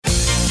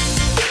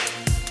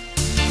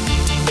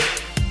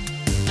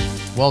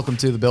Welcome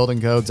to the Building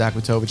Code. Zach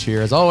Witovich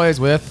here, as always,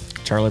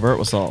 with Charlie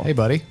Birtwistle. Hey,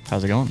 buddy.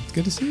 How's it going? It's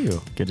good to see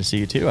you. Good to see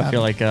you too. I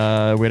feel like we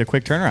had a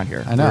quick turnaround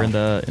here. I know. We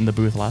were in the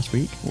booth last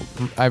week.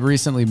 I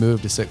recently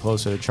moved to sit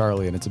closer to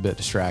Charlie, and it's a bit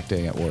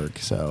distracting at work.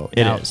 So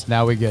It is.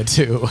 Now we get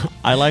to.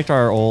 I liked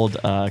our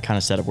old kind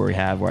of setup where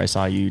I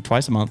saw you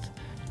twice a month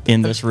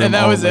in this room And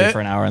that was it?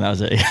 for an hour, and that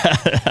was it.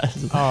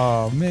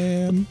 Oh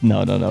man.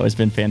 No. It's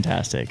been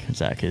fantastic.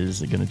 Zach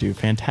is going to do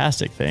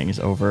fantastic things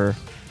over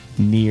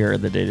near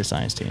the data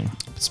science team.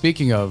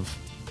 Speaking of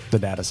the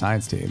data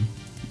science team,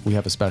 we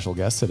have a special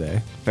guest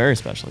today. Very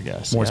special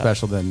guest. More yeah.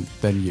 special than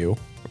you.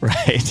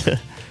 Right.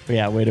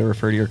 Yeah, way to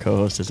refer to your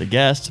co-host as a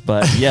guest.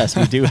 But yes,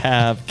 we do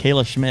have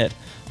Kayla Schmitt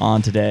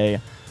on today,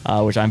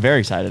 which I'm very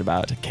excited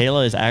about.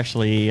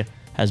 Kayla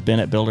has been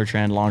at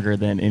Buildertrend longer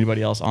than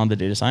anybody else on the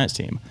data science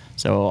team.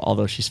 So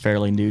although she's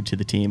fairly new to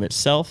the team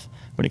itself,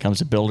 when it comes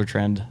to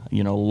Buildertrend,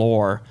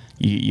 lore,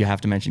 you have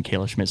to mention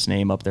Kayla Schmitt's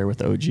name up there with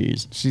the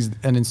OGs. She's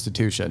an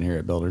institution here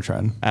at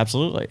Buildertrend.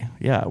 Absolutely.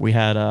 Yeah. We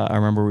had, I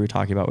remember we were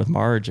talking about with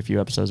Marge a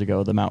few episodes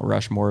ago, the Mount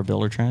Rushmore of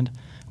Buildertrend.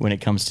 When it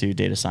comes to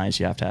data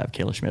science, you have to have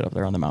Kayla Schmitt up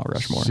there on the Mount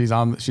Rushmore. She's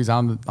on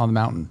the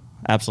mountain.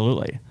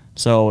 Absolutely.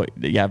 So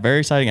yeah, very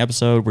exciting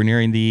episode. We're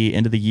nearing the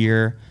end of the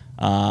year.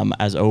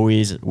 As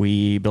always,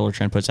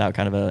 Buildertrend puts out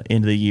kind of a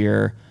end of the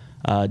year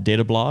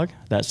data blog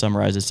that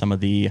summarizes some of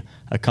the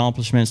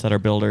accomplishments that our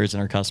builders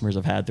and our customers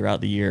have had throughout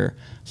the year.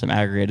 Some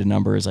aggregated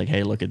numbers like,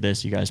 hey, look at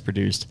this. You guys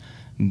produced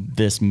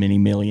this many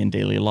million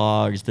daily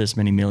logs, this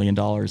many $1 million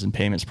in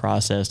payments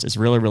processed. It's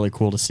really, really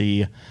cool to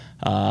see.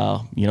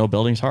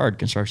 Building's hard,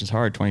 construction's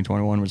hard.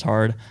 2021 was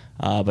hard,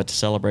 but to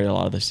celebrate a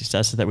lot of the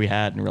successes that we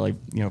had and really,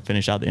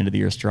 finish out the end of the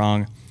year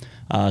strong.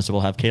 So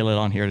we'll have Kayla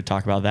on here to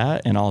talk about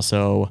that and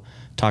also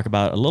talk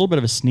about a little bit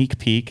of a sneak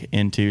peek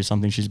into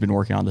something she's been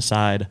working on the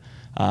side,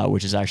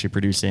 which is actually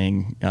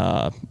producing,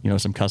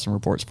 some custom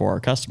reports for our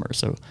customers.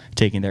 So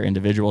taking their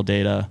individual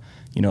data,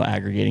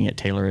 aggregating it,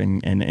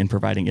 tailoring, and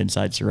providing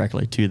insights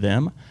directly to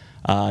them.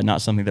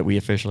 Not something that we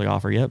officially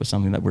offer yet, but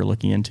something that we're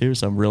looking into.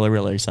 So I'm really,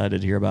 really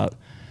excited to hear about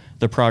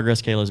the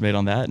progress Kayla's made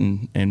on that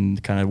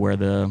and kind of where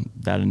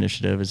that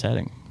initiative is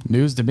heading.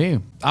 News to me.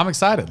 I'm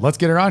excited. Let's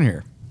get her on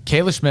here.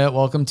 Kayla Schmitt,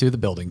 welcome to the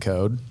Building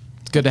Code.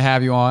 It's good to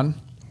have you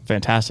on.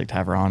 Fantastic to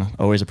have her on.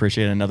 Always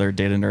appreciate another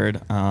data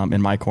nerd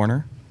in my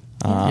corner.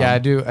 Yeah, I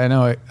do. I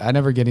know. I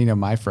never get any of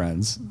my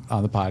friends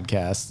on the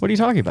podcast. What are you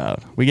talking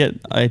about? We get,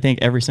 I think,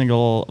 every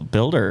single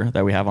builder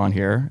that we have on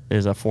here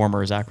is a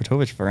former Zach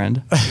Witovich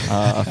friend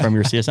from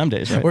your CSM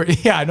days,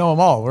 right? I know them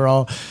all.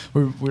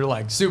 We're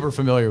like super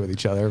familiar with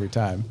each other every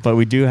time. But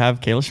we do have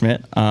Kayla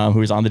Schmitt,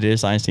 who's on the data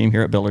science team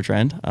here at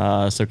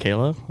Buildertrend. So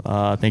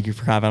Kayla, thank you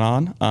for having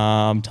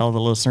on. Tell the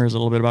listeners a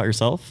little bit about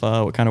yourself.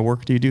 What kind of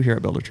work do you do here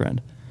at Buildertrend?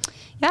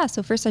 Yeah,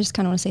 so first I just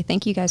kind of want to say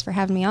thank you guys for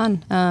having me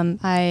on.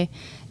 I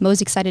am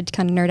always excited to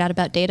kind of nerd out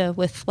about data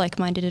with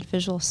like-minded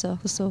individuals, so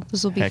this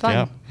will be Heck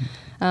fun.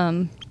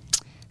 Yeah.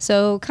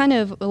 So kind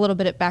of a little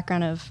bit of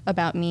background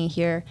about me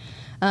here.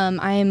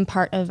 I am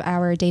part of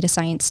our data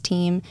science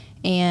team,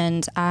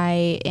 and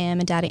I am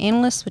a data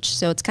analyst,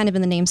 so it's kind of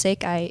in the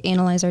namesake. I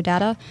analyze our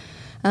data.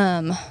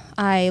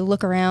 I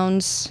look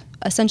around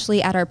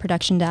essentially at our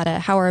production data,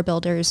 how are our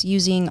builders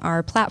using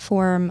our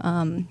platform,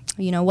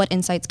 what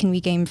insights can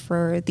we gain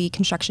for the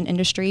construction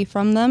industry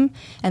from them,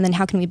 and then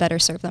how can we better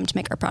serve them to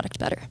make our product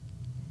better.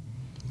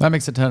 That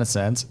makes a ton of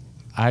sense.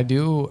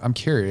 I'm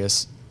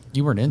curious,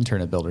 you were an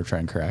intern at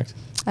Buildertrend, correct?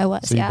 I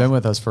was, So you've been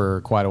with us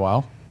for quite a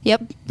while?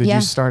 Yep. Did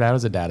you start out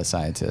as a data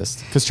scientist?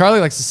 Because Charlie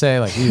likes to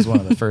say like he's one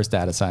of the first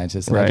data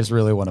scientists, and Right. I just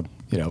really want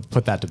to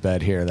put that to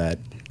bed here that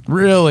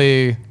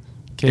really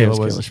Kayla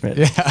was Schmitt.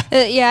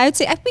 Yeah, I would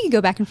say we could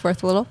go back and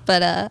forth a little,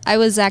 but I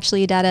was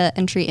actually a data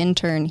entry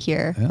intern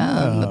here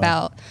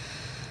about,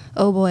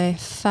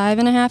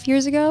 5.5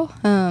 years ago.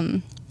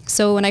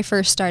 So when I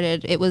first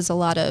started, it was a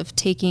lot of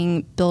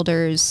taking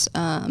builders'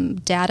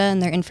 data and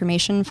their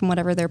information from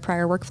whatever their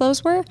prior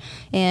workflows were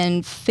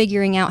and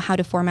figuring out how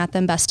to format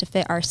them best to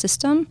fit our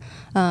system.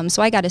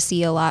 So I got to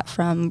see a lot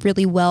from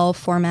really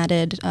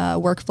well-formatted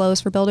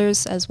workflows for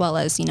builders, as well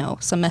as,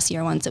 some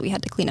messier ones that we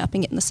had to clean up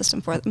and get in the system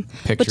for them.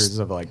 Pictures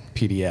of like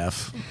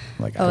PDF.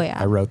 Like yeah.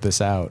 I wrote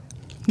this out.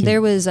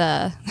 There was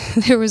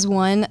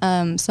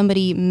one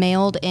somebody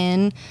mailed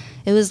in.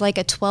 It was like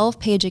a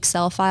 12-page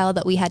Excel file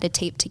that we had to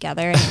tape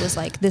together, and it was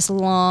like this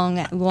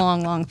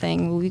long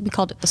thing. We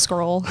called it the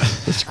scroll.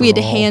 We had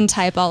to hand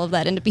type all of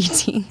that into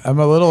BT. I'm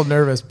a little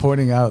nervous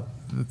pointing out.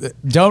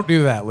 Don't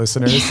do that,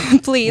 listeners.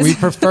 Please. We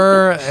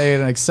prefer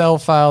an Excel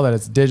file that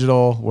it's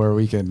digital, where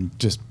we can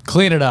just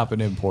clean it up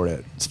and import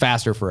it. It's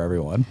faster for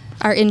everyone.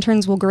 Our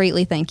interns will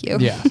greatly thank you.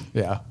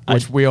 Yeah.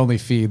 Which we only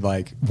feed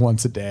like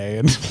once a day,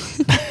 and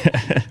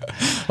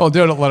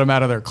don't let them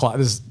out of their closet.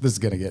 This is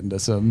gonna get into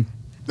some.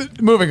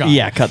 Moving on.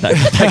 Yeah, cut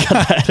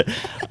that.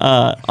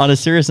 On a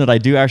serious note, I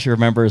do actually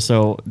remember,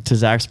 so to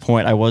Zach's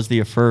point, I was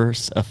the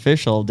first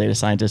official data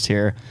scientist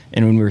here.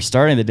 And when we were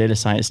starting the data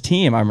science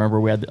team, I remember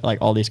we had like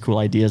all these cool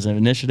ideas and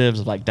initiatives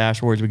of like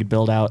dashboards we could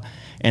build out.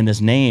 And this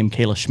name,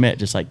 Kayla Schmitt,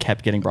 just like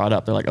kept getting brought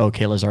up. They're like, oh,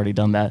 Kayla's already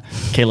done that.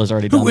 Kayla's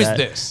already done that. Who is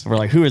this? We're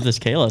like, who is this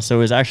Kayla? So it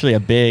was actually a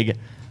big,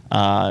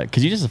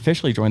 because you just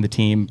officially joined the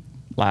team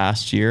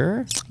last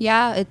year.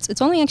 Yeah,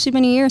 it's only actually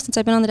been a year since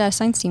I've been on the data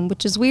science team,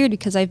 which is weird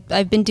because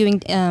I've been doing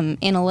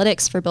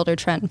analytics for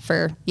Buildertrend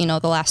for the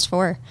last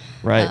 4.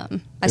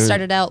 Right. I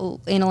started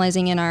out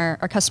analyzing in our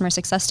customer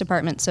success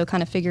department, so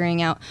kind of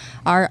figuring out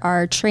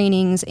our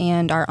trainings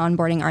and our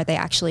onboarding, are they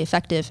actually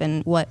effective,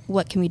 and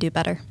what can we do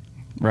better?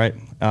 Right.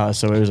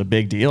 So it was a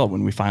big deal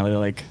when we finally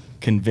like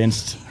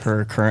convinced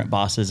her current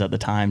bosses at the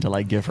time to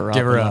like give her up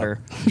and let her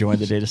join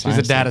the data science.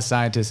 She's a data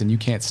scientist, and you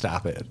can't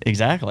stop it.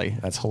 Exactly.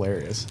 That's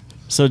hilarious.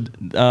 So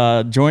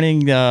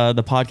joining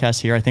the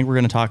podcast here, I think we're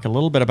going to talk a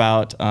little bit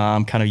about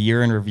kind of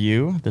year in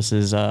review. This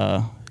is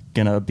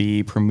going to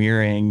be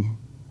premiering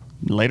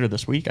later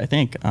this week, I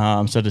think.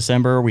 So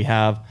December, we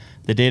have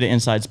the Data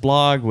Insights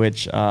blog,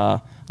 which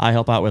I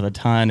help out with a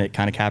ton. It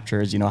kind of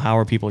captures, how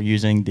are people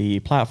using the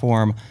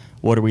platform?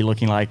 What are we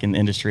looking like in the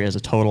industry as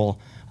a total?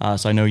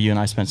 So I know you and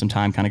I spent some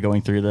time kind of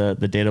going through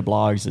the data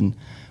blogs. And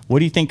what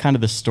do you think kind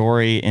of the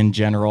story in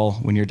general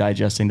when you're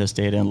digesting this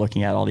data and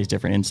looking at all these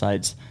different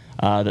insights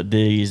that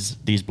these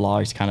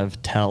blogs kind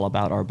of tell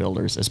about our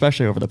builders,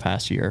 especially over the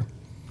past year?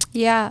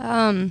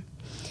 Yeah,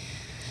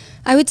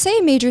 I would say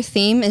a major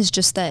theme is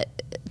just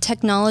that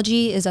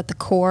technology is at the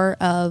core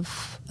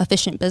of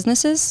efficient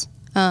businesses.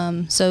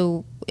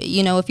 So,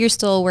 if you're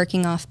still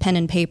working off pen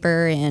and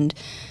paper and,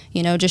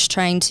 just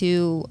trying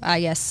to,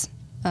 I guess,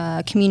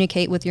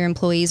 communicate with your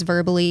employees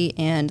verbally,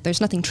 and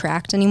there's nothing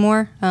tracked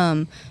anymore,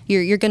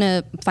 you're going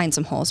to find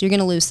some holes. You're going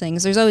to lose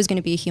things. There's always going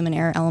to be a human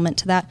error element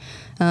to that.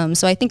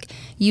 So I think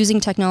using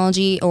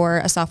technology or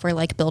a software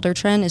like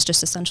Buildertrend is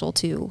just essential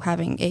to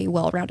having a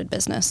well-rounded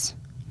business.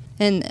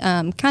 And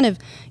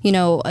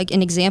like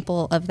an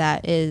example of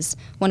that is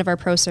one of our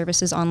pro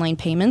services, online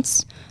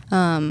payments.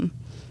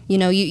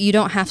 You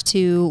don't have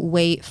to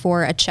wait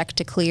for a check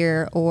to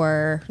clear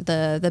or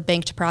the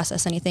bank to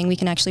process anything. We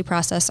can actually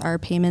process our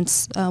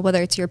payments,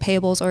 whether it's your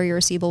payables or your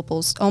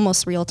receivables,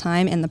 almost real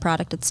time in the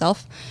product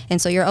itself.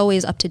 And so you're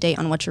always up to date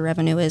on what your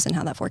revenue is and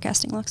how that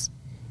forecasting looks.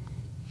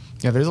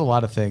 Yeah, there's a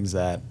lot of things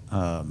that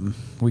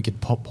we could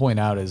point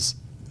out as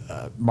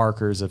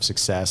markers of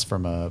success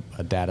from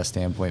a data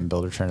standpoint in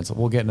Buildertrend. So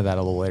we'll get into that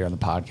a little later on the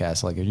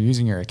podcast. Like if you're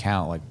using your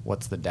account, like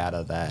what's the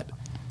data that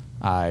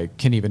I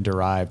can even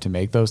derive to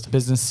make those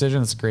business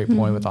decisions? That's a great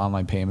point with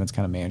online payments,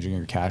 kind of managing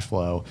your cash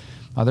flow.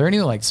 Are there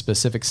any like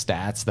specific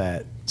stats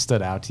that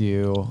stood out to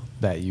you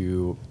that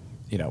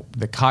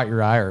that caught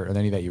your eye, or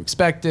any that you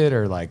expected,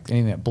 or like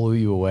anything that blew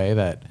you away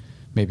that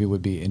maybe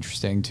would be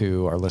interesting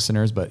to our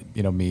listeners? But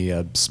me,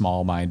 a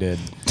small-minded,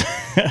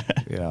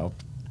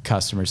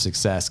 customer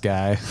success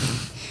guy.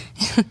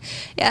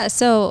 Yeah,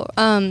 so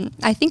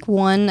I think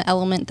one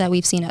element that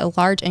we've seen a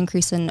large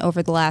increase in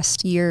over the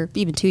last year,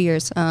 even 2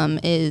 years,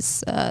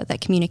 is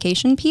that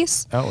communication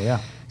piece. Oh,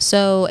 yeah.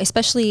 So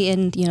especially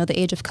in the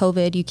age of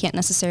COVID, you can't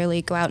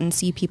necessarily go out and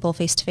see people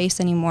face to face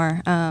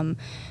anymore.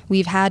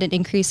 We've had an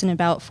increase in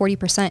about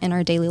 40% in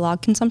our daily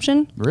log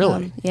consumption.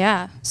 Really?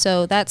 Yeah.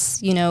 So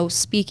that's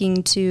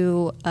speaking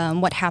to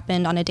what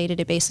happened on a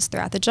day-to-day basis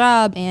throughout the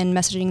job and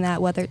messaging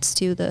that, whether it's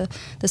to the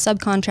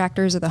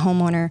subcontractors or the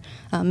homeowner,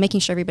 making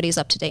sure everybody's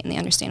up to date and they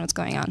understand what's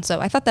going on. So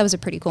I thought that was a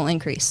pretty cool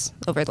increase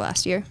over the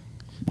last year.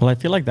 Well, I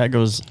feel like that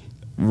goes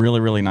really,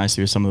 really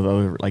nicely with some of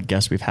the other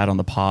guests we've had on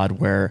the pod,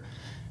 where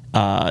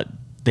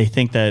they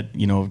think that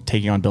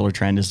taking on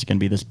Buildertrend is going to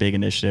be this big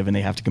initiative, and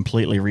they have to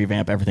completely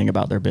revamp everything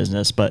about their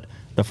business. But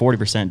the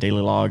 40%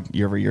 daily log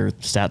year-over-year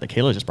stat that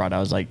Kayla just brought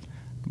out is like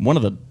one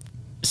of the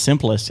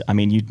simplest. I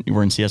mean, you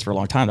were in CS for a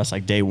long time. That's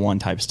like day one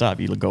type stuff.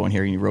 You go in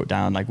here and you wrote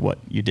down like what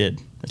you did.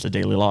 It's a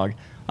daily log.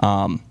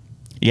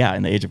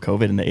 In the age of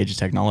COVID and the age of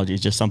technology,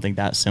 it's just something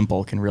that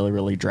simple can really,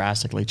 really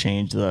drastically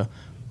change the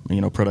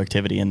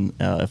productivity and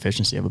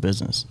efficiency of a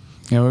business.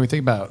 When we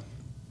think about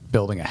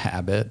building a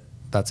habit,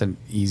 that's an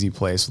easy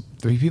place.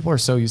 People are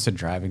so used to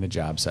driving to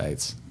job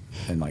sites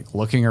and like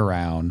looking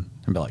around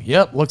and be like,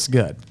 yep, looks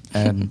good.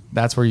 And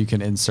that's where you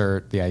can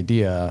insert the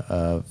idea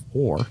of,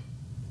 or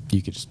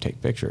you could just take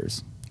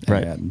pictures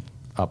and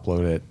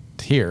upload it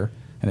here,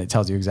 and it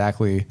tells you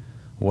exactly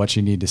what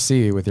you need to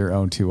see with your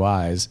own 2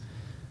 eyes.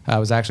 I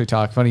was actually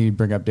funny you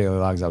bring up daily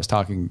logs. I was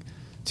talking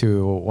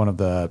to one of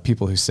the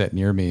people who sit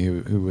near me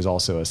who was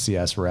also a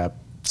CS rep,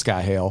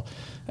 Sky Hale.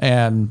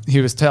 And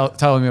he was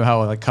telling me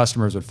how like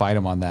customers would fight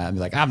him on that and be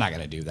like, I'm not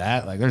going to do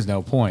that. Like, there's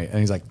no point. And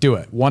he's like, do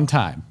it one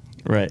time.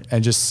 Right.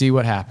 And just see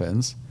what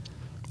happens.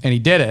 And he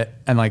did it.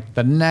 And like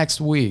the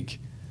next week,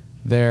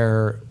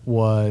 there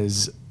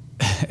was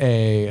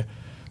an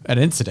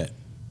incident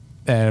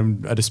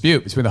and a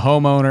dispute between the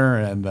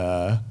homeowner and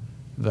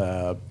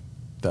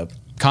the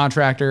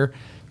contractor.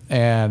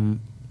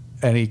 And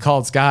he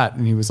called Scott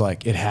and he was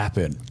like, it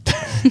happened.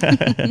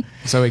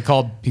 So he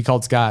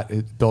called Scott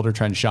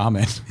Buildertrend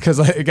shaman because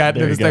it got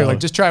to this thing like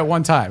just try it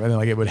one time and then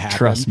like it would happen.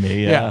 Trust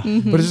me, yeah.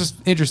 But it's just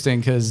interesting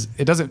because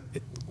it doesn't.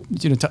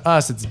 To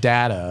us, it's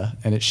data,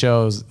 and it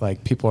shows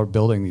like people are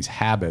building these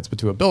habits. But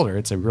to a builder,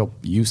 it's a real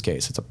use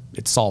case.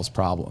 It solves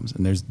problems,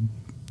 and there's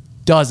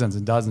dozens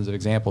and dozens of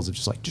examples of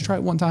just try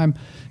it one time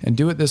and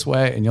do it this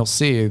way, and you'll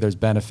see there's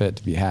benefit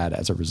to be had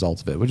as a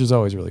result of it, which is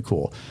always really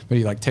cool. But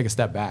you take a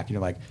step back, and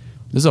you're like,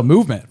 this is a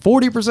movement.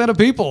 40% of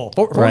people,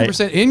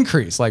 40%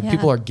 increase.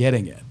 People are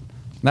getting it.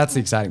 And that's the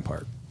exciting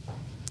part.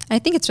 I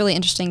think it's really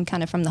interesting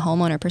kind of from the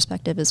homeowner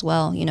perspective as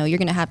well. You're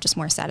going to have just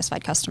more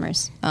satisfied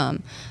customers.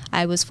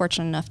 I was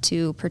fortunate enough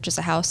to purchase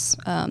a house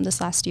this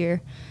last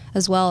year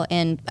as well,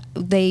 and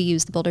they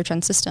use the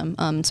Buildertrend system.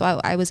 So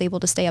I was able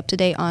to stay up to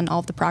date on all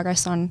of the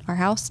progress on our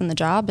house and the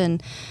job,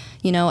 and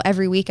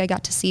every week I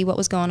got to see what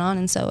was going on,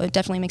 and so it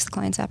definitely makes the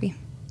clients happy.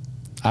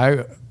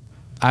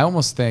 I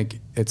almost think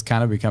it's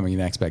kind of becoming an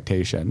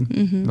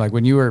expectation. Like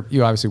when you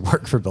obviously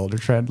work for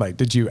Buildertrend, like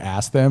did you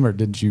ask them or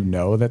did you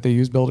know that they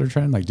use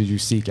Buildertrend? Like did you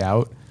seek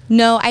out?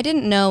 No, I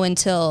didn't know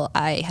until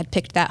I had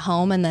picked that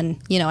home, and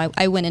then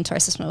I went into our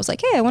system and was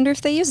like, hey, I wonder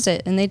if they used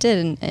it, and they did,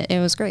 and it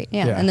was great.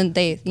 Yeah. And then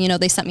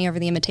they sent me over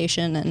the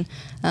invitation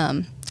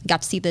and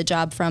got to see the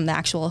job from the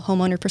actual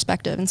homeowner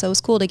perspective, and so it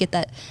was cool to get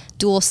that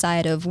dual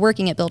side of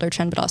working at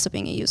Buildertrend but also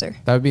being a user.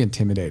 That would be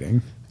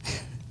intimidating.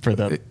 For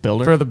the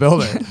builder? For the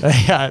builder.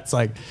 Yeah, it's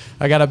like,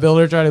 I got a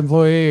Buildertrend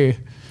employee,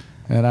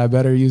 and I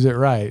better use it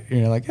right.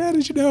 You're like,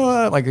 did you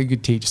know? Like you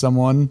could teach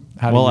someone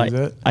how to use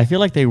it. I feel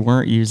like they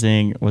weren't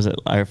using,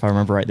 if I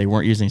remember right, they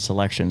weren't using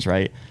selections,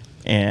 right?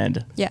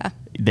 And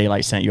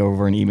they sent you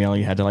over an email.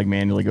 You had to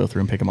manually go through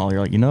and pick them all. You're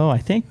like, I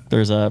think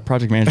there's a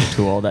project management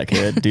tool that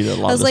could do a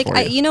lot of this for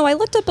you. I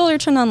looked up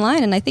Buildertrend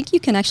online, and I think you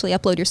can actually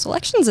upload your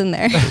selections in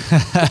there.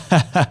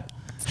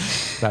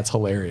 That's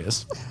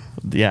hilarious.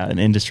 Yeah, an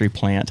industry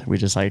plant. We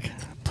just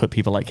put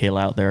people like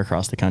Kayla out there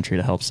across the country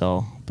to help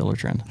sell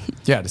Buildertrend.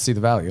 Yeah, to see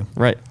the value.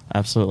 Right,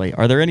 absolutely.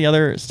 Are there any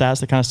other stats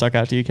that kind of stuck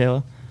out to you,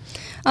 Kayla?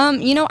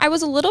 I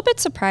was a little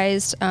bit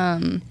surprised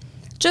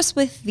just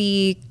with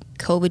the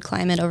COVID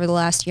climate over the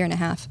last year and a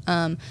half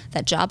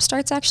that job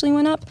starts actually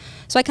went up.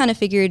 So I kind of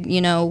figured,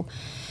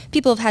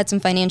 people have had some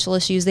financial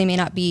issues. They may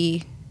not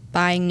be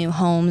buying new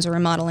homes or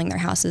remodeling their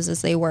houses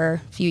as they were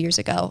a few years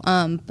ago.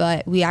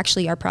 But we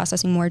actually are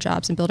processing more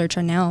jobs in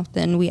Buildertrend now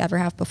than we ever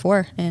have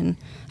before. And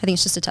I think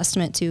it's just a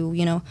testament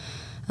to,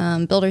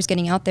 builders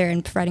getting out there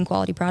and providing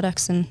quality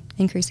products and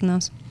increasing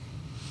those.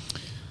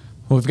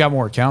 Well, we've got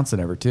more accounts than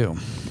ever too.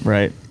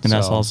 Right. And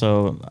that's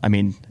also,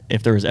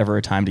 if there was ever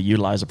a time to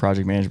utilize a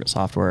project management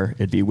software,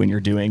 it'd be when you're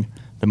doing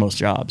the most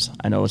jobs.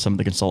 I know some of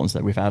the consultants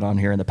that we've had on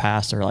here in the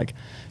past are like,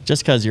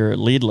 just because your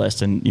lead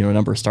list and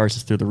number of starts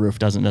is through the roof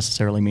doesn't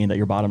necessarily mean that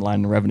your bottom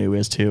line revenue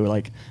is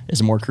too.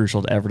 It's more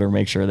crucial to ever to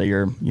make sure that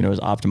you're as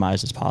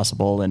optimized as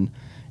possible and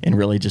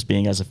really just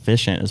being as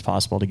efficient as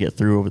possible to get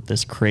through with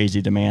this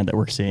crazy demand that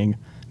we're seeing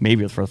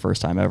maybe for the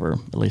first time ever,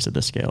 at least at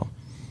this scale.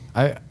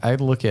 I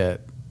look at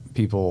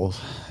people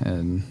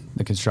in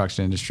the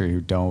construction industry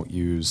who don't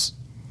use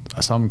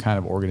some kind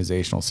of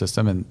organizational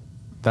system, and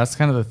that's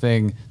kind of the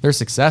thing. They're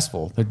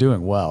successful, they're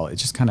doing well. It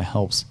just kind of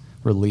helps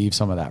relieve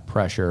some of that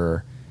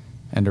pressure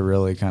and to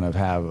really kind of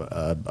have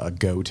a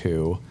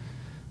go-to.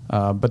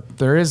 But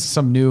there is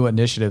some new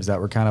initiatives that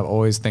we're kind of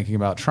always thinking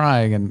about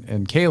trying.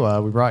 And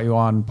Kayla, we brought you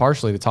on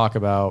partially to talk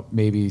about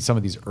maybe some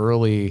of these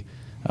early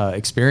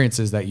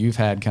experiences that you've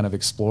had kind of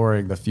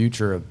exploring the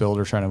future of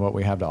Buildertrend and what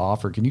we have to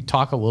offer. Can you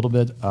talk a little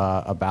bit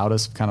about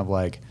us, kind of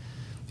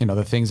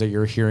the things that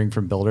you're hearing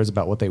from builders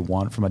about what they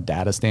want from a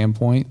data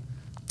standpoint?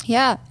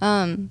 Yeah.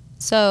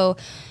 So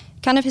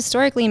kind of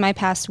historically in my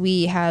past,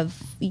 we have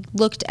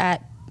looked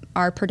at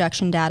our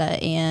production data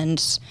and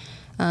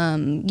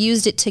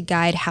used it to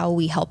guide how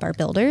we help our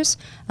builders.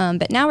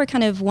 But now we're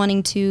kind of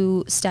wanting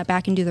to step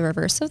back and do the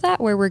reverse of that,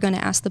 where we're going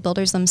to ask the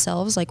builders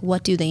themselves,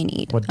 what do they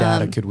need? What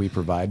data could we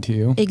provide to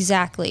you?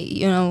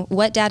 Exactly.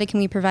 What data can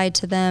we provide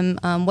to them?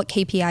 What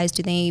KPIs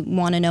do they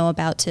want to know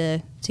about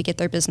to get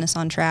their business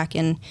on track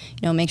and,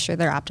 make sure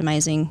they're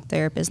optimizing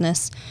their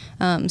business?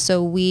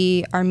 So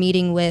we are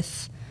meeting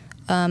with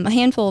a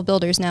handful of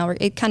builders now.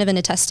 We're kind of in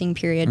a testing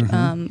period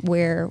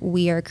where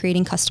we are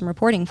creating custom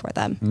reporting for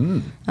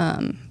them.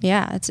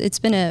 It's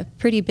been a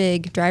pretty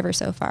big driver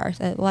so far.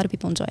 A lot of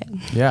people enjoy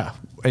it. Yeah.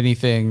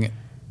 Anything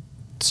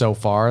so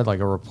far, like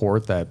a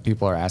report that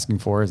people are asking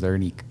for? Is there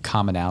any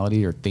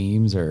commonality or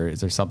themes, or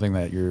is there something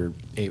that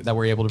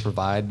we're able to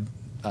provide?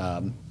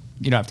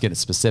 You don't have to get into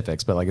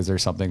specifics, but is there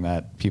something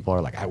that people are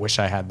like, I wish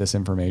I had this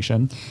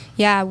information?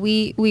 Yeah,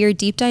 we are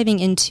deep diving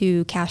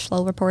into cash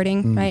flow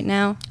reporting right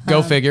now.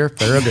 Go figure.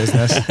 They're a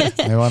business.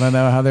 They want to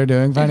know how they're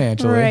doing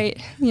financially.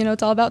 Right.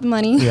 It's all about the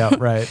money. Yeah,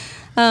 right.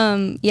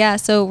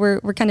 So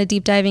we're kind of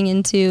deep diving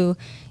into,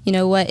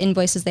 what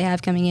invoices they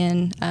have coming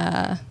in,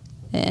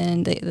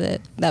 and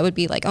that would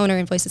be like owner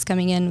invoices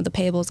coming in, the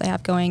payables they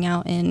have going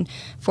out, and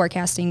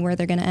forecasting where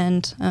they're going to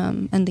end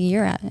the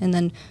year at. And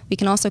then we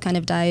can also kind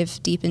of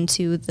dive deep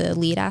into the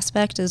lead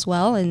aspect as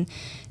well and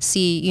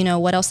see, you know,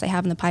 what else they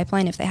have in the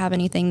pipeline. If they have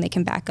anything they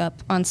can back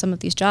up on some of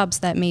these jobs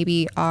that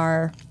maybe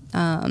are,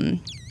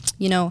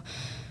 you know,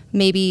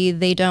 maybe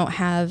they don't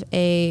have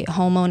a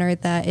homeowner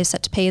that is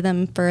set to pay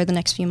them for the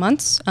next few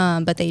months,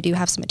 but they do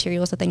have some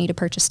materials that they need to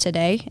purchase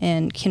today.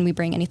 And can we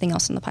bring anything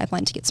else in the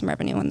pipeline to get some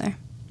revenue in there?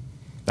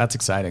 That's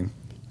exciting.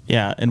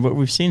 Yeah, and what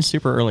we've seen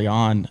super early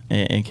on,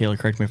 and Kayla,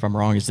 correct me if I'm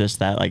wrong, is this,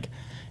 that like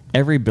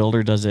every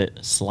builder does it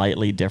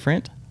slightly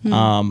different.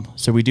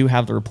 So we do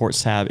have the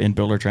reports tab in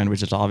Buildertrend,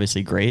 which is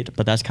obviously great,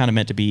 but that's kind of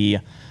meant to be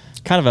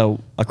kind of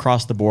a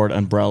across the board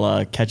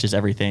umbrella, catches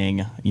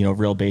everything, you know,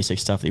 real basic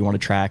stuff that you want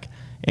to track.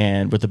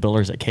 And with the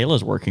builders that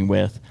Kayla's working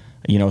with,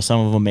 you know, some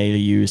of them may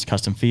use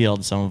custom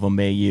fields, some of them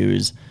may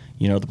use,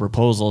 you know, the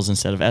proposals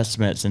instead of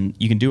estimates, and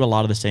you can do a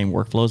lot of the same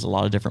workflows a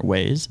lot of different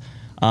ways.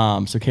 So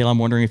Kayla, I'm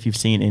wondering if you've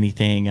seen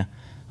anything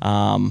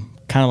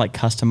kind of like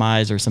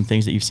customized, or some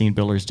things that you've seen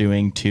builders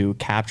doing to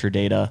capture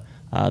data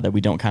that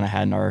we don't kind of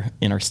had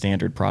in our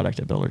standard product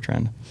at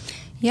Buildertrend.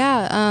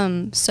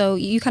 Yeah, so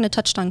you kind of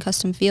touched on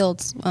custom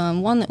fields.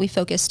 One that we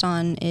focused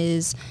on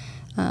is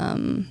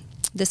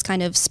this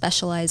kind of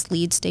specialized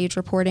lead stage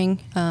reporting.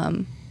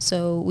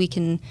 So we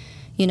can,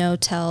 you know,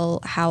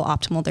 tell how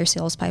optimal their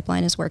sales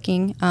pipeline is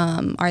working.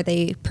 Are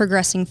they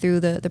progressing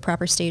through the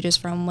proper stages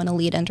from when a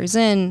lead enters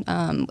in,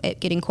 it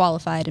getting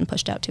qualified and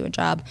pushed out to a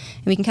job?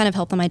 And we can kind of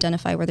help them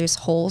identify where there's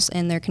holes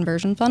in their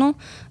conversion funnel.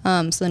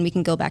 So then we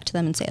can go back to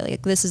them and say,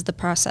 like, this is the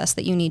process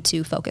that you need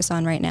to focus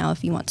on right now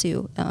if you want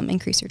to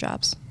increase your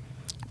jobs.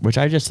 Which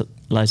I just,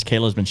 as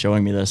Kayla's been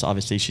showing me this,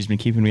 obviously she's been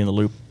keeping me in the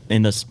loop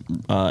in this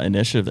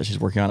initiative that she's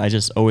working on. I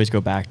just always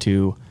go back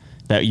to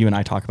that you and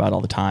I talk about all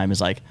the time,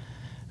 is like,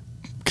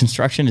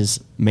 construction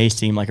may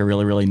seem like a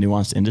really, really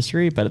nuanced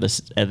industry, but at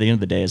the end of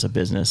the day, is a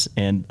business.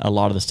 And a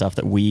lot of the stuff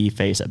that we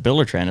face at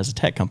Buildertrend as a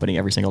tech company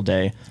every single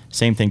day,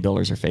 same thing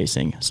builders are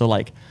facing. So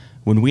like,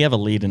 when we have a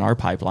lead in our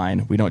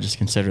pipeline, we don't just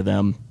consider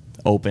them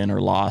open or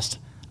lost.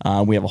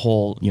 We have a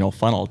whole, you know,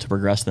 funnel to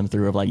progress them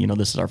through of like, you know,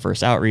 this is our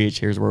first outreach.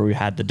 Here's where we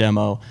had the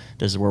demo.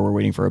 This is where we're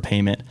waiting for a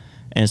payment.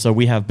 And so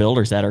we have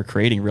builders that are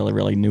creating really,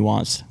 really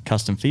nuanced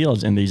custom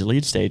fields in these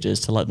lead stages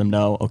to let them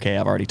know, okay,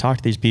 I've already talked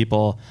to these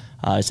people.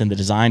 It's in the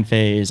design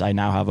phase. I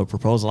now have a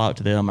proposal out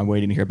to them. I'm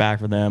waiting to hear back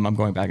from them. I'm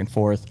going back and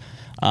forth.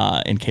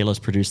 And Kayla's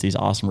produced these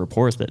awesome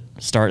reports that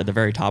start at the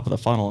very top of the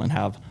funnel and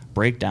have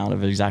breakdown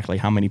of exactly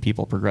how many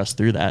people progress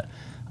through that.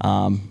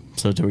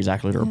 So to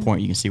exactly to her point,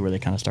 you can see where they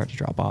kind of start to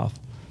drop off.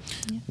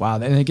 Wow,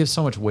 and it gives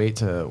so much weight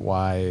to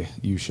why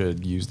you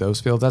should use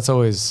those fields. That's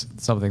always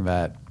something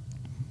that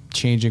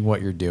changing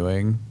what you're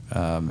doing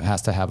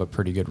has to have a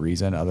pretty good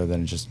reason other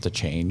than just to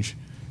change.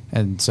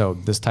 And so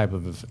this type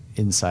of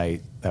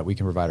insight that we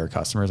can provide our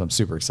customers, I'm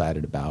super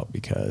excited about,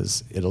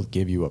 because it'll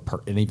give you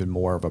an even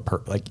more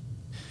of like,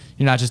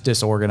 you're not just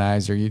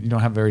disorganized, or you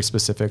don't have very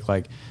specific,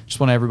 like, just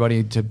want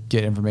everybody to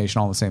get information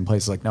all in the same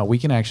place. Like, no, we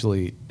can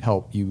actually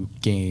help you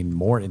gain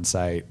more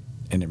insight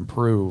and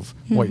improve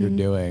what you're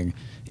doing.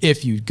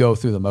 If you go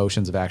through the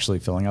motions of actually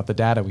filling out the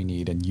data we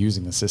need and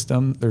using the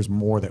system, there's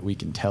more that we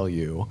can tell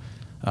you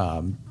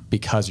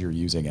because you're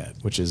using it,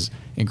 which is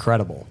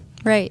incredible.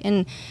 Right.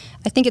 And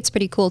I think it's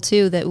pretty cool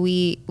too that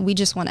we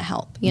just want to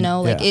help, you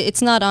know, like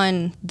it's not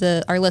on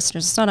our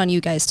listeners, it's not on you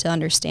guys to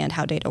understand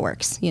how data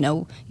works. You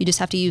know, you just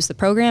have to use the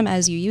program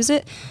as you use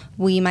it.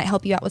 We might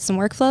help you out with some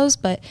workflows,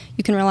 but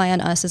you can rely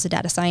on us as a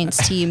data science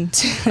team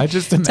to I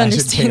just imagine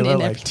Kayla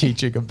like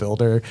teaching a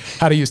builder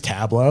how to use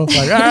Tableau.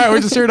 Like, all right,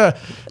 we're just here to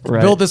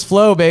build this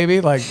flow,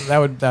 baby. Like that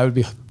would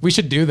be, we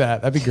should do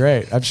that. That'd be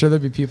great. I'm sure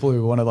there'd be people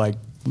who want to like,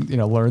 you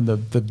know, learn the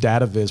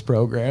data viz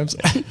programs.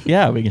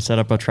 Yeah, we can set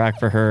up a track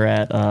for her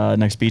at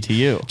next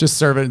BTU. Just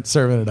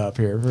serving it up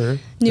here for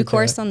new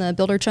course on the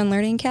Buildertrend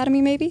Learning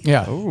Academy, maybe.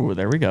 Yeah. Oh,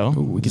 there we go.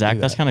 Ooh, Zach,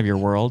 that's kind of your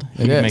world.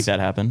 You can make that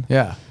happen.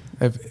 Yeah,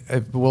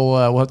 if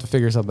we'll have to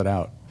figure something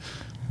out.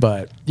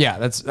 But yeah,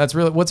 that's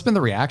really what's been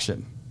the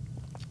reaction.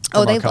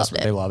 Oh, they loved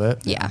it. They love it.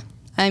 Yeah.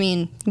 I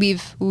mean,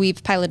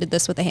 we've piloted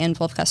this with a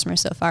handful of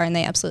customers so far, and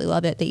they absolutely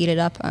love it. They eat it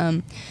up.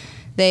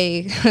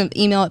 They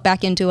email it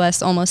back into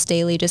us almost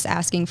daily, just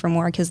asking for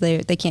more because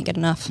they can't get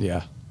enough.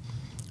 Yeah.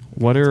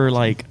 What are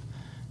like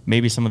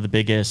maybe some of the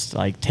biggest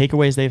like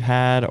takeaways they've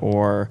had,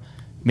 or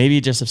maybe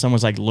just if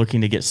someone's like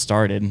looking to get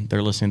started,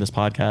 they're listening to this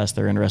podcast,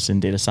 they're interested in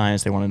data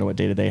science, they want to know what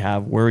data they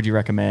have. Where would you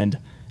recommend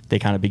they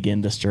kind of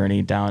begin this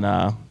journey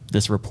down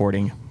this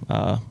reporting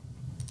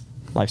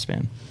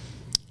lifespan?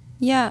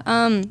 Yeah.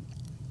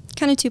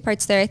 Kind of two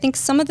parts there. I think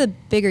some of the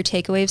bigger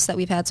takeaways that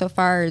we've had so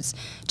far is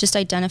just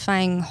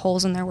identifying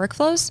holes in their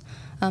workflows,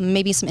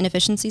 maybe some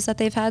inefficiencies that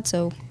they've had.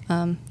 So,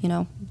 you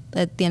know,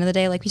 at the end of the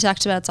day, like we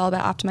talked about, it's all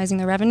about optimizing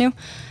their revenue.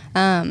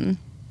 And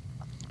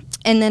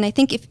then I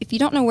think if you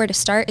don't know where to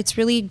start, it's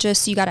really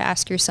just you got to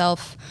ask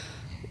yourself,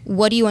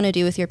 what do you want to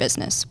do with your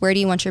business? Where do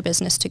you want your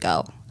business to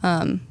go?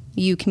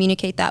 you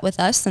communicate that with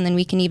us, and then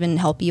we can even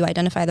help you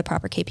identify the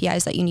proper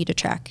KPIs that you need to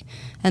track.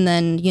 And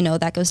then,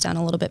 that goes down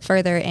a little bit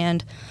further.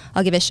 And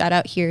I'll give a shout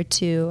out here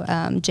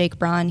to Jake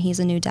Braun. He's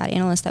a new data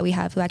analyst that we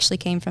have who actually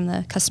came from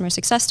the customer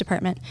success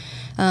department.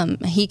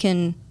 He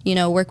can,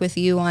 work with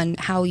you on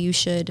how you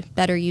should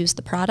better use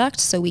the product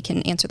so we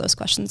can answer those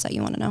questions that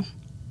you want to know.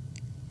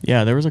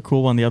 Yeah, there was a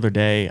cool one the other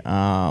day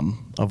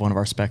of one of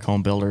our spec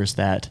home builders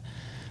that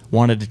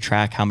wanted to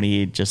track how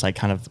many just like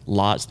kind of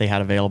lots they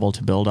had available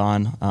to build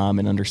on,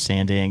 and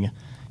understanding,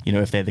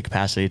 if they had the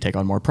capacity to take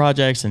on more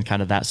projects and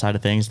kind of that side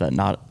of things that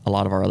not a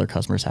lot of our other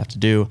customers have to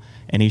do.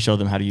 And he showed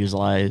them how to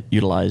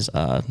utilize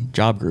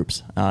job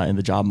groups in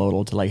the job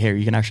modal to like, hey,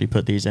 you can actually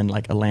put these in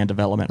like a land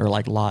development or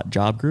like lot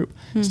job group,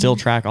 still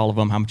track all of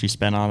them, how much you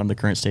spent on them, the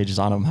current stages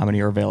on them, how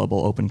many are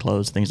available, open,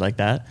 close, things like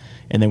that.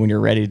 And then when you're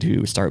ready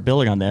to start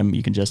building on them,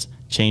 you can just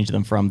change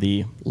them from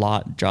the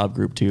lot job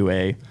group to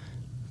a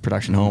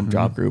production home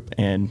job group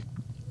and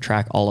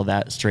track all of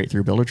that straight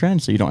through Buildertrend,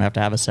 so you don't have to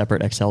have a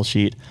separate Excel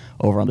sheet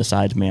over on the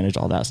side to manage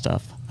all that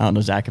stuff. I don't know,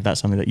 Zach, if that's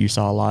something that you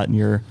saw a lot in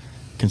your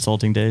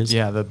consulting days.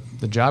 Yeah,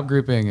 the job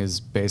grouping is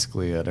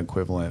basically an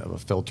equivalent of a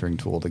filtering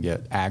tool to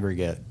get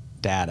aggregate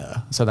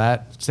data. So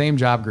that same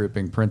job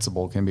grouping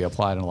principle can be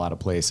applied in a lot of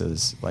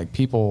places. Like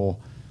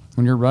people,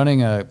 when you're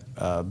running a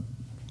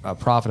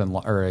profit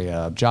or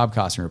a job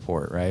costing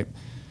report, right?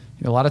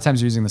 A lot of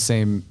times you're using the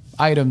same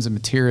items and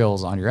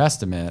materials on your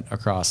estimate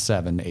across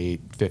 7,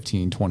 8,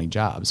 15, 20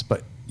 jobs,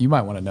 but you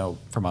might want to know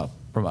from a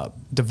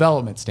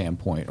development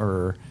standpoint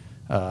or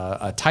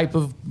a type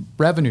of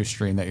revenue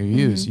stream that you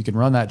use. You can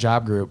run that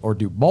job group or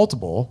do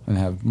multiple and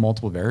have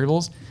multiple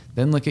variables,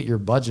 then look at your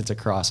budgets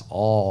across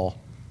all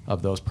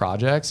of those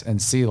projects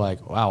and see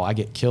like, wow, I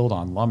get killed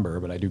on lumber,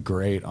 but I do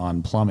great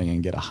on plumbing,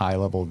 and get a high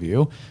level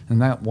view.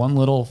 And that one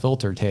little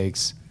filter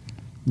takes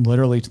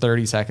literally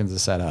 30 seconds to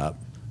set up.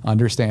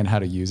 Understand how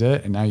to use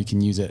it, and now you can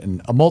use it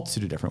in a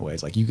multitude of different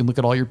ways. Like you can look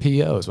at all your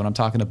POs. When I'm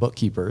talking to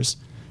bookkeepers,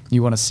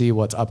 you want to see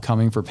what's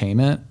upcoming for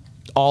payment,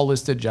 all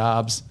listed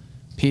jobs,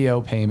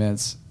 PO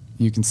payments.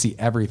 You can see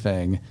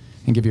everything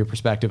and give you a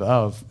perspective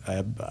of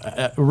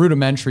a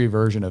rudimentary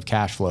version of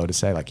cash flow to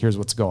say like, here's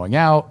what's going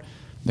out,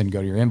 then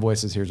go to your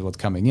invoices, here's what's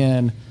coming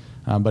in.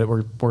 But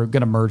we're going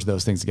to merge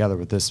those things together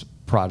with this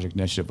project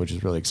initiative, which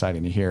is really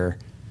exciting to hear.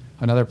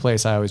 Another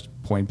place I always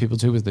point people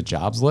to is the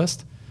jobs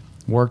list.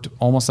 Worked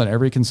almost on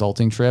every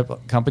consulting trip.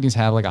 Companies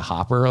have like a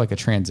hopper, like a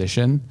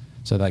transition.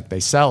 So like they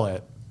sell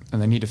it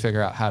and they need to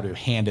figure out how to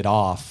hand it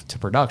off to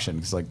production.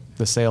 Because like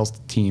the sales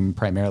team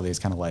primarily is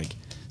kind of like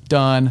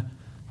done.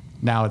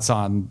 Now it's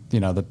on,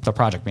 the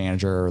project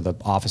manager or the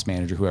office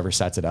manager, whoever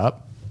sets it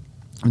up.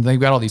 And they've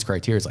got all these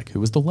criteria like who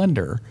was the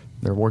lender?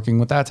 They're working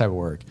with that type of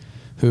work.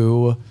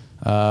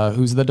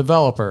 Who's the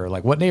developer?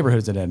 Like what neighborhood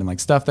is it in? And like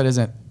stuff that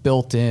isn't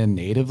built in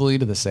natively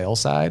to the sales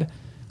side,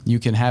 you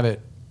can have it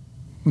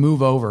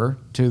move over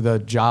to the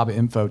job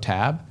info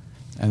tab,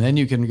 and then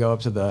you can go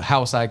up to the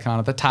house icon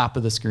at the top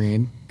of the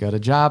screen, go to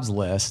jobs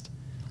list,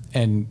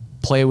 and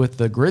play with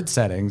the grid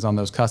settings on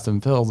those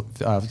custom filters,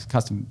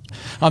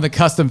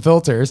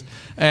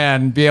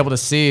 and be able to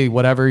see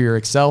whatever your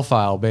Excel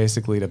file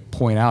basically to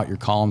point out your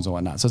columns and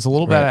whatnot. So it's a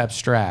little bit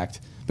abstract,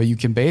 but you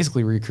can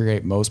basically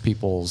recreate most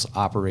people's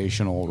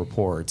operational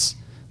reports.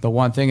 The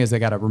one thing is they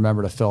got to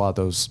remember to fill out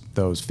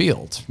those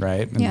fields,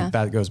 right? And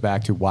that goes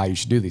back to why you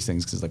should do these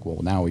things, because like,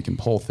 well, now we can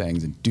pull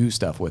things and do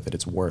stuff with it.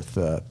 It's worth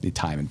the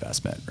time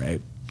investment,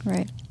 right?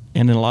 Right.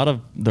 And in a lot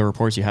of the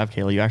reports you have,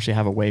 Kayla, you actually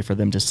have a way for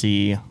them to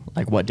see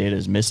like what data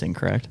is missing,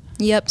 correct?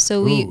 Yep.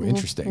 So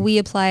interesting. we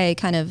apply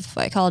kind of,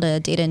 I call it a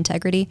data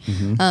integrity.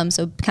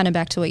 So kind of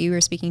back to what you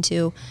were speaking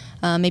to,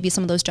 maybe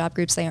some of those job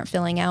groups they aren't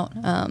filling out,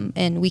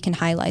 and we can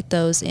highlight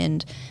those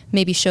and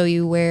maybe show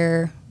you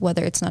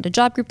whether it's not a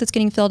job group that's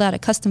getting filled out, a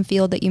custom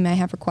field that you may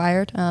have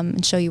required,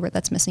 and show you where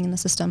that's missing in the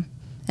system.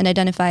 And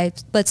identify,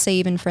 let's say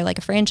even for like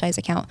a franchise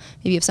account,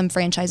 maybe you have some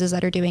franchises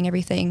that are doing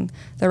everything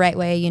the right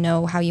way,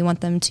 how you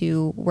want them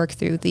to work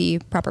through the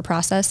proper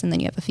process, and then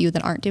you have a few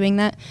that aren't doing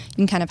that. You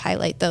can kind of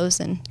highlight those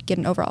and get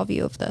an overall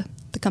view of the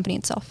company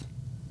itself.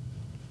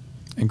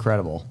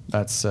 Incredible.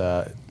 That's,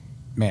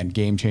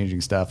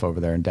 game-changing stuff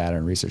over there in data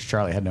and research.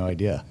 Charlie, I had no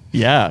idea.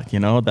 Yeah,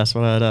 that's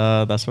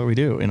what we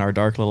do in our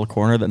dark little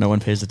corner that no one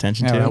pays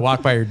attention to. I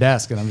walk by your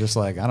desk and I'm just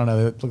like, I don't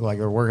know, they look like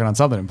they're working on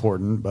something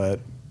important,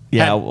 but...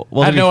 Yeah,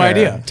 I had no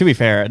idea. To be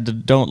fair,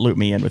 don't loop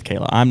me in with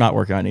Kayla. I'm not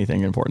working on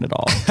anything important at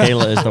all.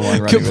 Kayla is the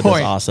one running with this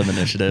awesome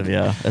initiative,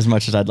 yeah, as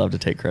much as I'd love to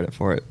take credit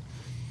for it.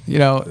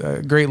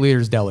 Great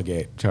leaders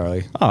delegate,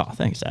 Charlie. Oh,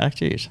 thanks, Zach.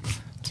 Jeez.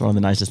 It's one of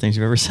the nicest things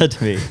you've ever said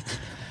to me.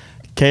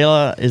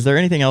 Kayla, is there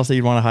anything else that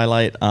you'd want to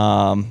highlight,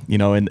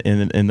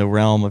 in the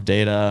realm of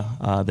data,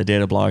 the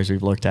data blogs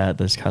we've looked at,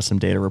 this custom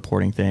data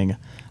reporting thing,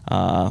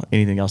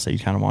 anything else that you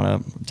kind of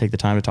want to take the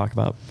time to talk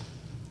about?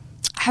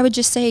 I would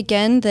just say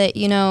again that,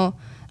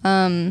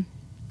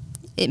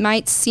 it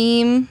might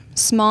seem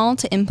small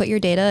to input your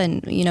data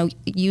and,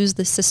 use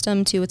the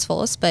system to its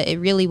fullest, but it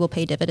really will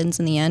pay dividends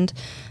in the end.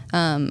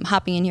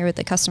 Hopping in here with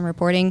the custom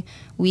reporting,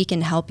 we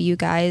can help you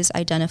guys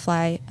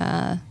identify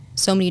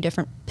so many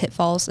different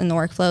pitfalls in the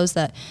workflows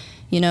that,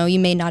 you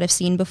may not have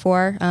seen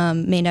before,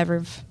 may never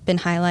have been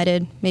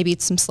highlighted. Maybe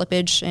it's some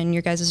slippage in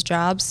your guys'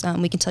 jobs.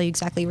 We can tell you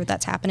exactly where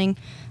that's happening,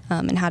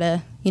 and how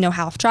to,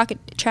 how off track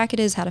it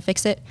is, how to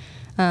fix it.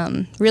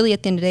 Really,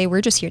 at the end of the day,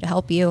 we're just here to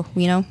help you.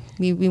 We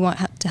want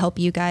to help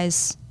you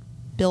guys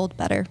build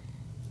better.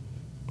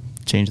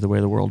 Change the way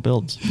the world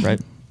builds, right?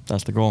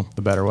 That's the goal.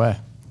 The Better Way.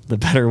 The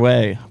Better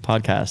Way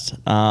podcast.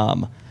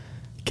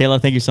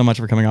 Kayla, thank you so much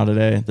for coming on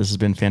today. This has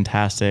been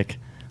fantastic.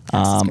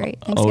 That's great.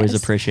 Thanks, always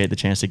guys. Appreciate the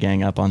chance to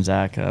gang up on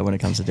Zach when it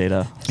comes to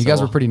data. You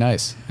guys were pretty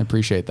nice. I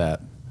appreciate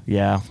that.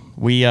 Yeah,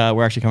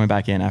 we're actually coming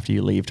back in after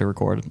you leave to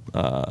record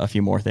a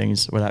few more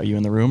things without you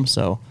in the room,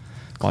 so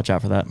watch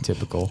out for that.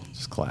 Typical,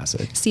 just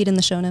classic. See it in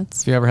the show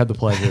notes. If you ever had the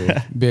pleasure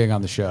of being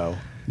on the show,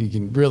 you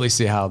can really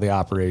see how the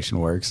operation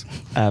works.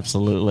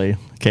 Absolutely.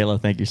 Kayla,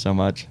 thank you so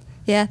much.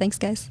 Yeah, thanks,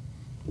 guys.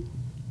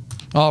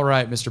 All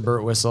right, Mr.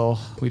 Burt Whistle,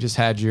 we just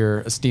had your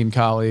esteemed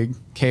colleague,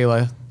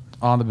 Kayla,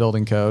 on the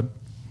building code.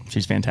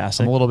 She's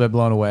fantastic. I'm a little bit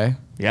blown away.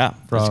 Yeah,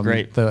 that's from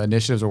great. The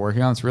initiatives we're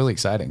working on. It's really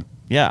exciting.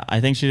 Yeah,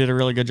 I think she did a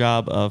really good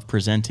job of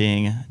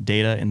presenting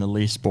data in the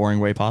least boring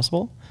way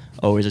possible.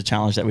 Always a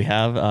challenge that we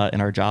have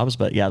in our jobs,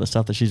 but yeah, the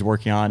stuff that she's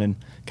working on and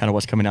kind of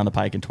what's coming down the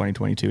pike in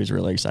 2022 is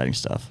really exciting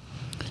stuff.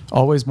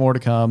 Always more to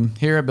come.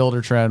 Here at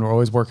Buildertrend, we're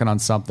always working on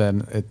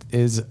something. It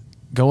is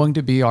going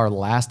to be our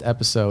last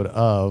episode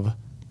of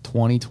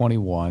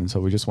 2021, so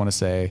we just want to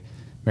say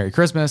Merry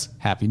Christmas,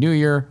 Happy New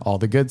Year, all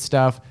the good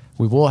stuff.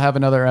 We will have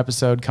another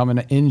episode coming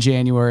in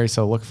January,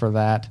 so look for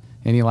that.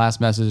 Any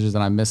last messages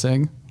that I'm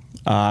missing?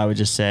 I would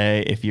just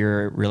say if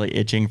you're really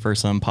itching for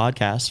some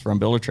podcasts from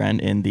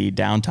Buildertrend in the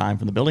downtime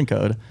from the building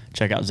code,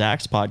 check out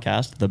Zach's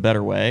podcast, The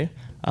Better Way.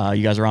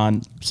 You guys are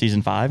on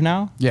season 5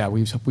 now? Yeah,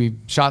 we've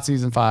shot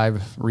season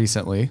 5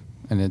 recently,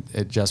 and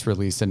it just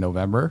released in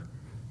November.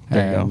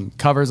 There you And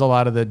covers a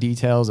lot of the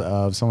details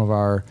of some of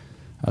our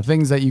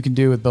things that you can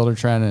do with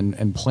Buildertrend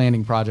and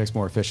planning projects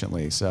more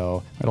efficiently.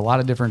 So we had a lot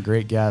of different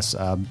great guests.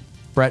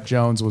 Brett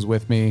Jones was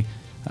with me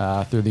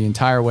through the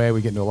entire way.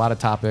 We get into a lot of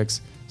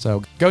topics.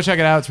 So go check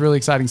it out. It's really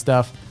exciting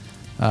stuff.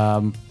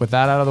 With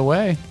that out of the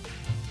way,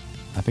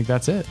 I think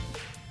that's it.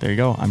 There you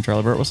go. I'm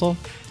Charlie Burtwhistle.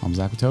 I'm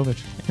Zach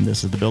Witovich. And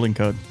this is The Building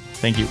Code.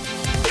 Thank you.